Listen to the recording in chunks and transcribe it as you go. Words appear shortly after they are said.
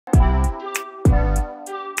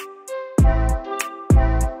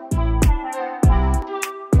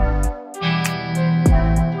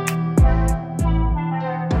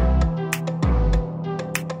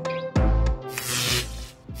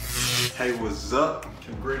What's up?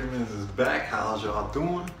 Chemgredamins is back. How's y'all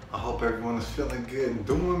doing? I hope everyone is feeling good and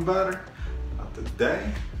doing better.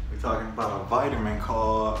 Today, we're talking about a vitamin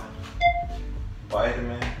called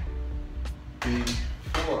vitamin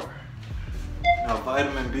B4. Now,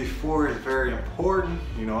 vitamin B4 is very important.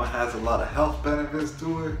 You know, it has a lot of health benefits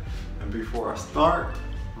to it. And before I start,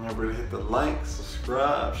 remember to hit the like,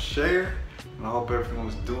 subscribe, share. And I hope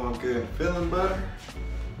everyone's doing good and feeling better.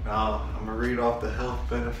 Now, I'm gonna read off the health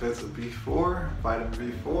benefits of B4, vitamin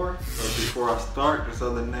B4. But before I start, there's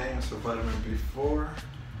other names for vitamin B4,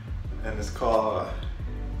 and it's called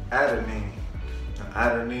Adenine. Now,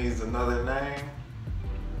 adenine is another name.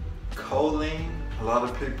 Choline, a lot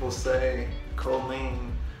of people say choline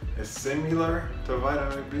is similar to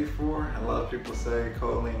vitamin B4. And a lot of people say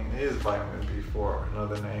choline is vitamin B4,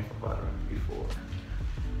 another name for vitamin B4.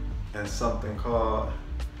 And something called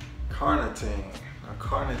Carnitine.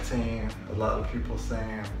 Carnitine, a lot of people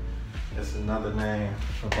saying it's another name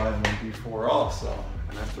for vitamin B4 also.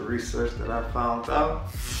 And that's the research that I found out.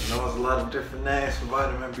 You know, there's a lot of different names for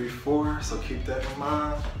vitamin B4, so keep that in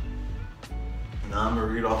mind. Now I'm gonna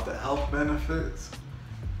read off the health benefits.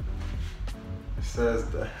 It says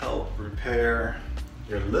to help repair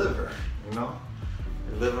your liver, you know?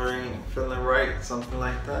 Your liver ain't feeling right, something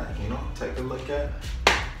like that, you know? Take a look at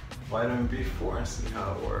vitamin B4 and see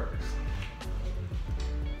how it works.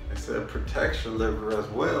 It said protects your liver as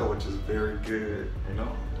well, which is very good, you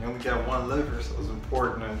know? You only got one liver, so it's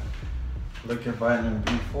important to look at vitamin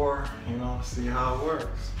B4, you know, see how it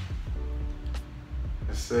works.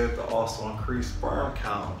 It said to also increase sperm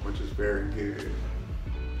count, which is very good.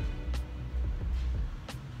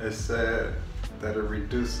 It said that it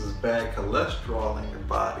reduces bad cholesterol in your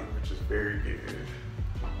body, which is very good.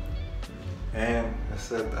 And it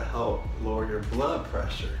said to help lower your blood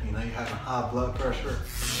pressure. You know, you having high blood pressure,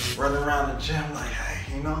 running around the gym like,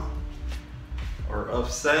 hey, you know, or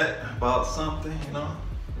upset about something, you know,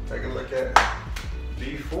 take a look at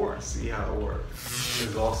B4 and see how it works.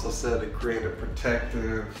 It's also said to create a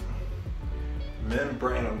protective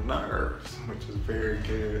membrane of nerves, which is very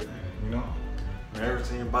good, you know.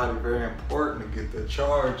 Nerves in your body are very important to get the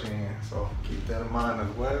charge in, so keep that in mind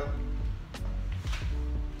as well.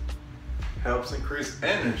 Helps increase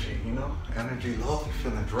energy, you know. Energy low, you're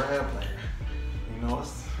feeling drab, like, you know,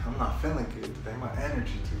 I'm not feeling good today, my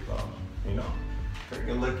energy too low, you know. Take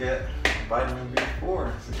a look at vitamin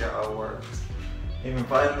B4 and see how it works. Even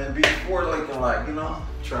vitamin B4 looking like, you know,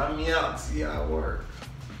 try me out and see how it works.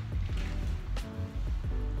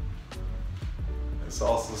 It's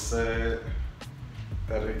also said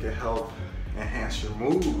that it can help enhance your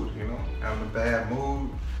mood, you know, having a bad mood.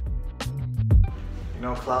 You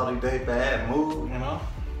know, cloudy day, bad mood, you know.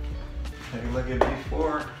 Take a look at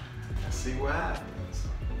B4 and see what happens.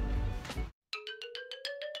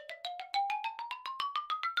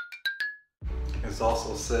 It's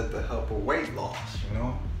also said to help with weight loss, you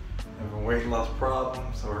know. Having weight loss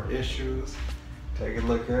problems or issues, take a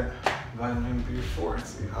look at vitamin B4 and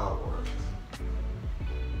see how it works.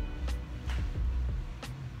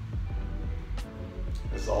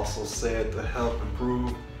 It's also said to help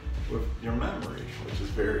improve with your memory, which is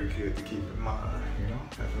very good to keep in mind, you know.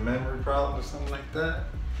 Have a memory problem or something like that,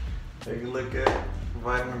 take a look at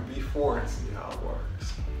vitamin B4 and see how it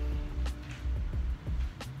works.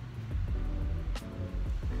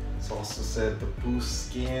 It's also said to boost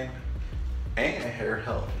skin and hair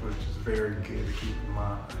health, which is very good to keep in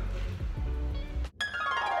mind.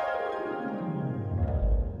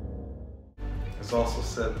 It's also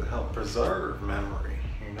said to help preserve memory,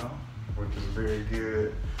 you know, which is very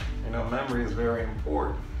good. You know, memory is very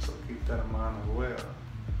important, so keep that in mind as well.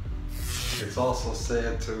 It's also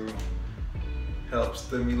said to help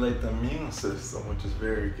stimulate the immune system, which is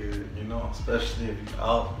very good, you know, especially if you're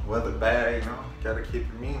out, weather bad, you know, you gotta keep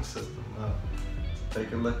your immune system up. So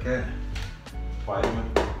take a look at vitamin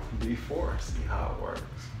B4, see how it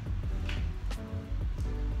works.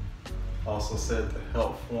 Also said to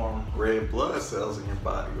help form red blood cells in your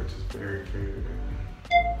body, which is very good.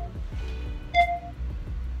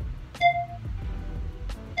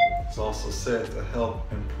 It's also said to help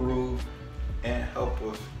improve and help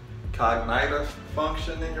with cognitive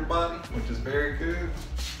function in your body, which is very good.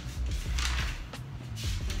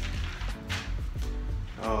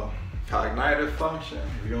 Cognitive function,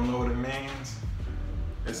 if you don't know what it means,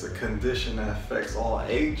 it's a condition that affects all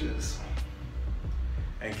ages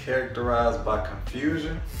and characterized by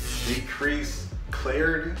confusion, decreased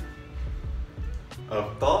clarity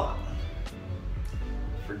of thought,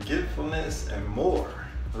 forgetfulness, and more.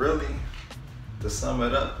 Really, to sum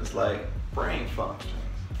it up, it's like brain functions.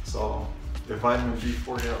 So the vitamin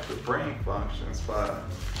B4 helps with brain functions by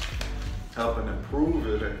helping improve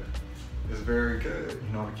it is very good,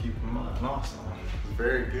 you know, to keep in mind also. It's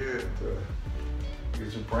very good to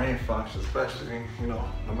use your brain function, especially, you know,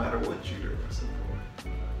 no matter what you do. It's important.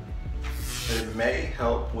 It may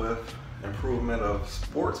help with improvement of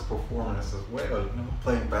sports performance as well, you know,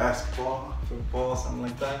 playing basketball, football, something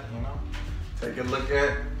like that, you know. Take a look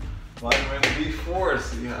at vitamin B4 to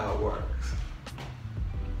see how it works.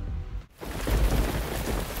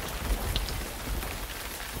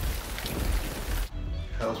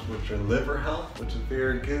 Helps with your liver health, which is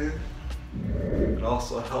very good. It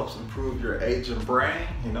also helps improve your aging brain,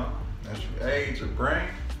 you know. As you age your brain,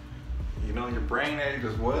 you know, your brain age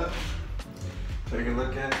as well. Take a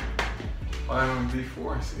look at vitamin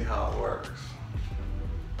B4 and see how it works.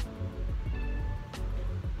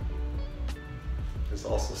 It's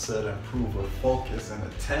also said to improve with focus and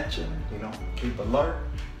attention, you know, keep alert,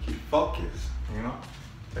 keep focused, you know.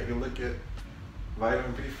 Take a look at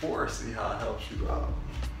vitamin B4, see how it helps you out.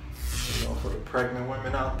 You know, for the pregnant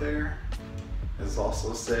women out there, it's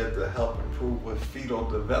also said to help improve with fetal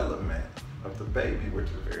development of the baby, which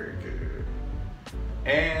is very good.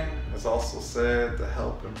 And it's also said to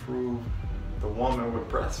help improve the woman with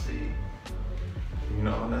breastfeed. You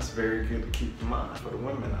know, and that's very good to keep in mind for the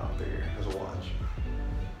women out there as watching.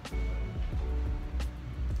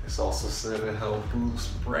 It's also said to help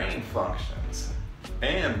boost brain functions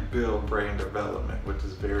and build brain development, which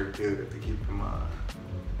is very good to keep in mind.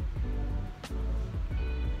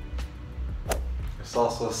 It's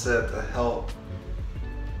also said to help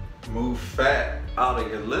move fat out of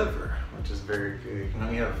your liver, which is very good. You know,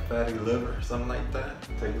 you have a fatty liver, something like that.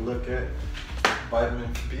 Take a look at vitamin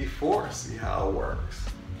B4, see how it works.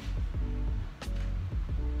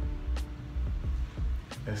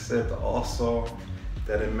 It's said to also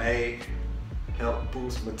that it may help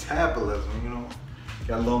boost metabolism, you know.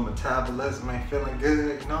 Got a little metabolism, ain't feeling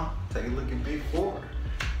good, you know. Take a look at B4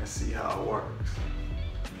 and see how it works.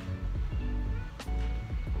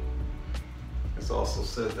 It's also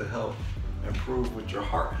said to help improve with your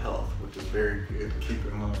heart health, which is very good to keep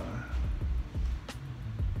in mind.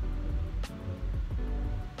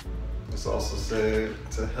 It's also said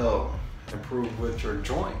to help improve with your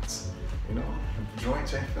joints. You know, if your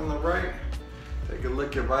joints ain't feeling right, take a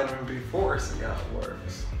look at vitamin B4, see how it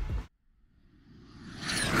works.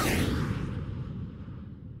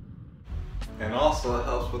 And also it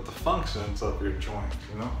helps with the functions of your joints,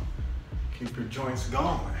 you know. Keep your joints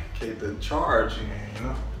going, keep the charge in, you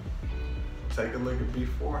know. Take a look at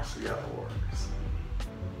B4, see how it works.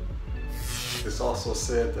 It's also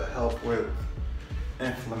said to help with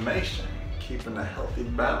inflammation, keeping a healthy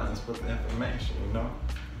balance with inflammation, you know.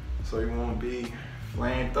 So you won't be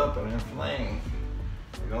flamed up and inflamed.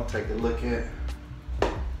 You know, take a look at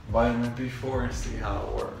vitamin B4 and see how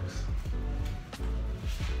it works.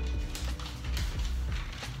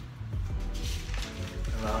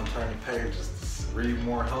 And now I'm turning pages to read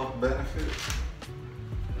more health benefits.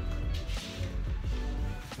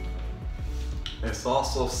 It's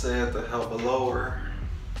also said to help lower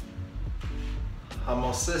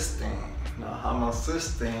homocysteine. Now,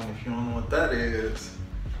 homocysteine, if you don't know what that is,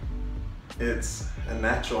 it's a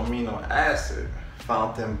natural amino acid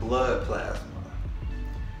found in blood plasma.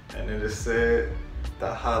 And it is said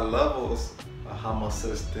that high levels of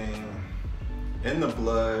homocysteine in the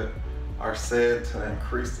blood are said to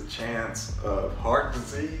increase the chance of heart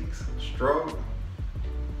disease, stroke,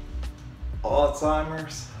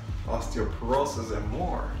 Alzheimer's, osteoporosis, and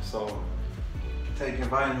more. So taking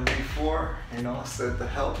vitamin B4, you know, said to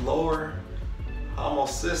help lower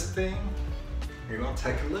homocysteine. You know,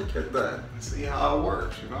 take a look at that and see how it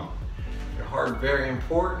works, you know. Your heart, very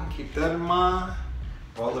important, keep that in mind.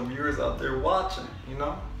 For all the viewers out there watching, you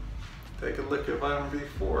know, take a look at vitamin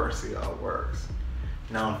B4, see how it works.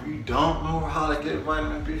 Now, if you don't know how to get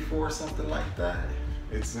vitamin B4, something like that,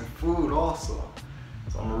 it's in food also.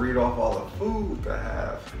 So I'm gonna read off all the food that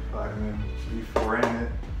have vitamin B4 in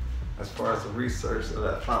it, as far as the research that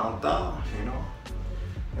I found out, you know.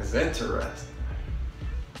 It's interesting.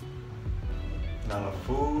 Now, the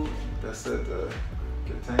food that's said to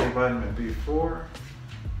contain vitamin B4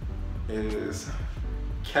 is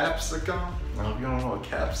capsicum. Now, if you don't know what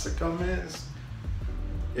capsicum is,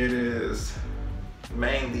 it is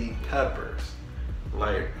mainly peppers,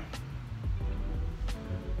 like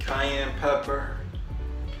cayenne pepper,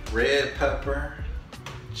 red pepper,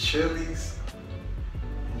 chilies,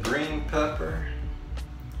 green pepper,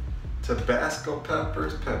 Tabasco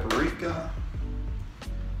peppers, paprika,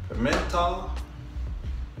 pimento,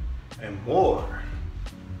 and more.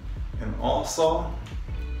 And also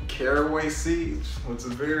caraway seeds, which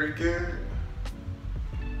is very good.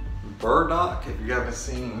 Burdock, if you haven't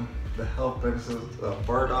seen the health benefits of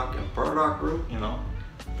burdock and burdock root. You know,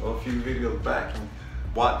 go a few videos back and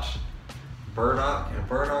watch burdock and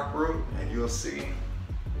burdock root, and you'll see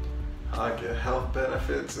how I get health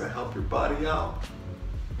benefits and help your body out.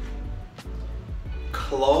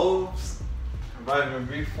 Cloves, vitamin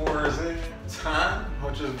B4 is in. Thyme,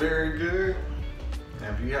 which is very good.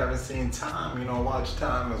 And if you haven't seen thyme, you know, watch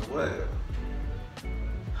thyme as well.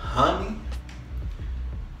 Honey,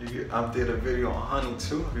 I did a video on honey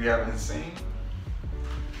too, if you haven't seen.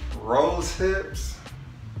 Rose hips,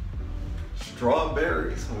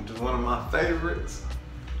 strawberries, which is one of my favorites,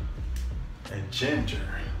 and ginger.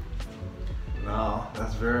 Now,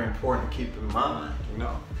 that's very important to keep in mind, you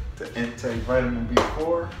know, to intake vitamin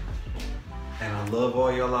B4. And I love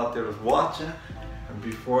all y'all out there that's watching. And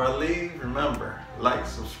before I leave, remember, like,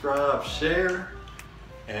 subscribe, share,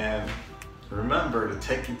 and remember to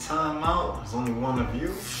take your time out. There's only one of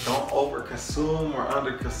you. Don't over consume or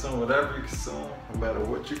under consume whatever you consume, no matter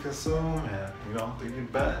what you consume, and you know, do your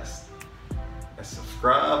best. And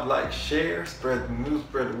subscribe, like, share, spread the news,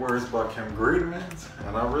 spread the words about Chemgredamins.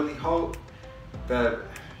 And I really hope that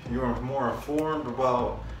you are more informed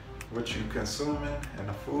about what you're consuming and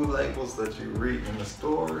the food labels that you read in the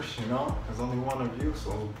stores. You know, there's only one of you,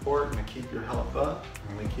 so it's important to keep your health up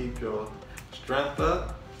and to keep your strength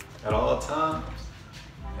up at all times.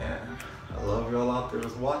 And I love y'all out there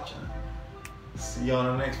that's watching. See you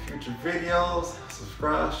on the next future videos.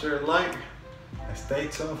 Subscribe, share, like, and stay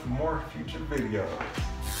tuned for more future videos.